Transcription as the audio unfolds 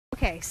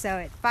Okay, so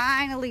it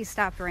finally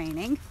stopped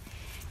raining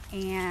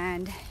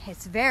and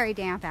it's very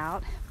damp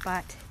out,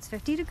 but it's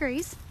 50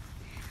 degrees.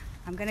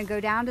 I'm gonna go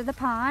down to the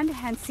pond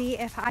and see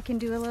if I can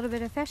do a little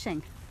bit of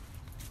fishing.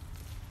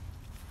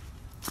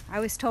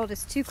 I was told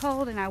it's too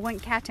cold and I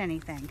wouldn't catch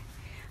anything,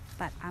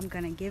 but I'm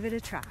gonna give it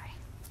a try.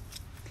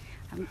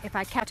 If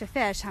I catch a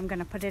fish, I'm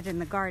gonna put it in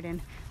the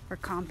garden for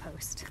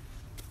compost.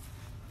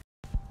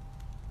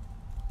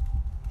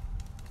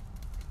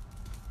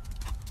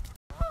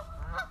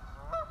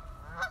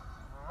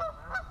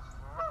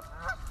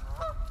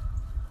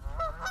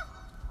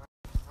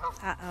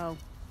 Uh-oh.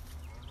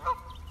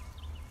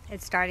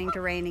 It's starting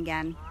to rain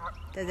again.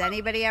 Does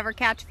anybody ever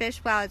catch fish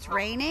while it's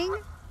raining?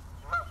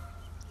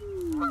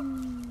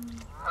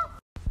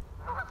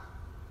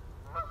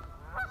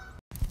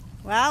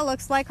 Well,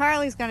 looks like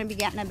Harley's going to be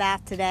getting a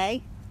bath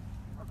today.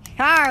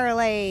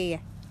 Harley!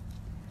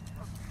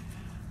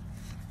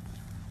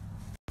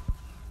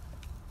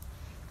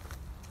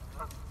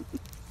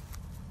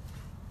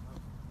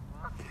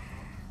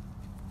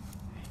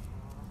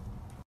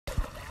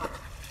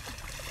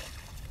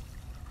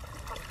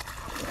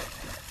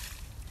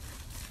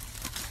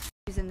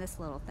 Using this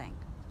little thing.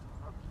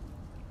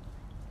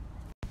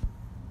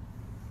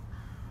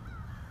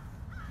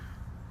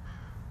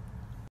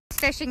 This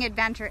fishing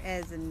adventure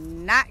is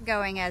not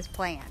going as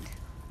planned.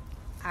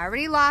 I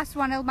already lost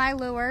one of my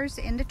lures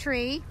in the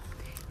tree,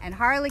 and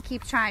Harley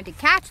keeps trying to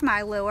catch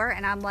my lure,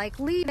 and I'm like,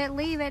 leave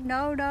it,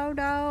 no, no,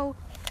 no.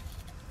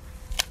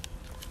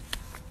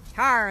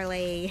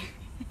 Harley.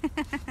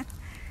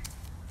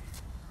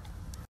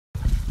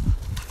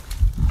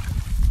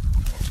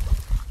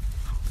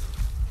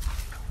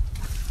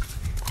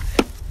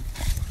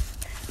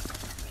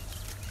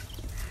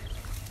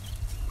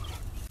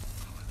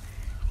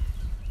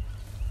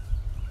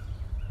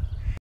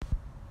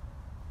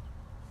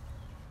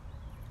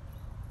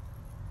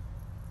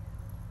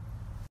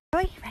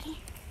 Ready?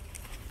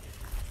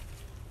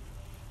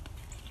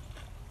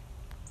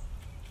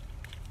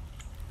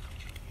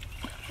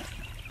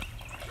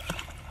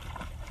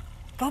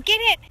 Go get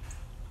it!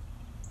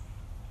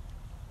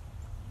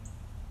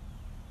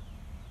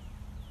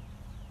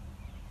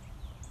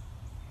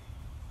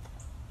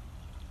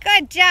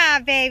 Good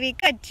job, baby,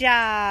 good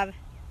job.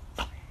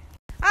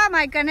 Oh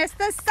my goodness,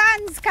 the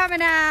sun's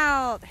coming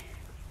out.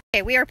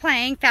 Okay, we are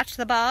playing fetch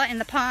the ball in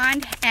the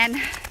pond and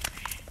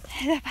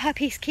the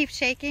puppies keep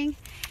shaking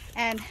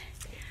and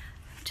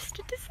just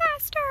a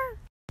disaster.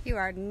 You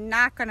are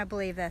not gonna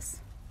believe this.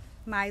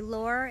 My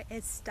lure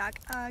is stuck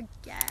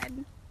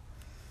again.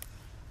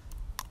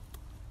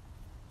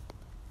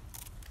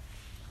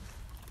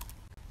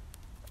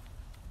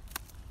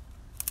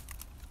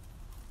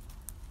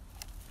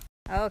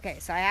 Okay,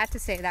 so I have to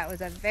say that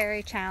was a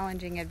very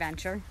challenging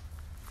adventure,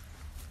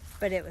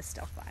 but it was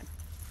still fun.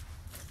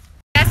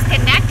 Just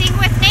connecting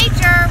with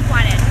nature,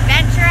 wanted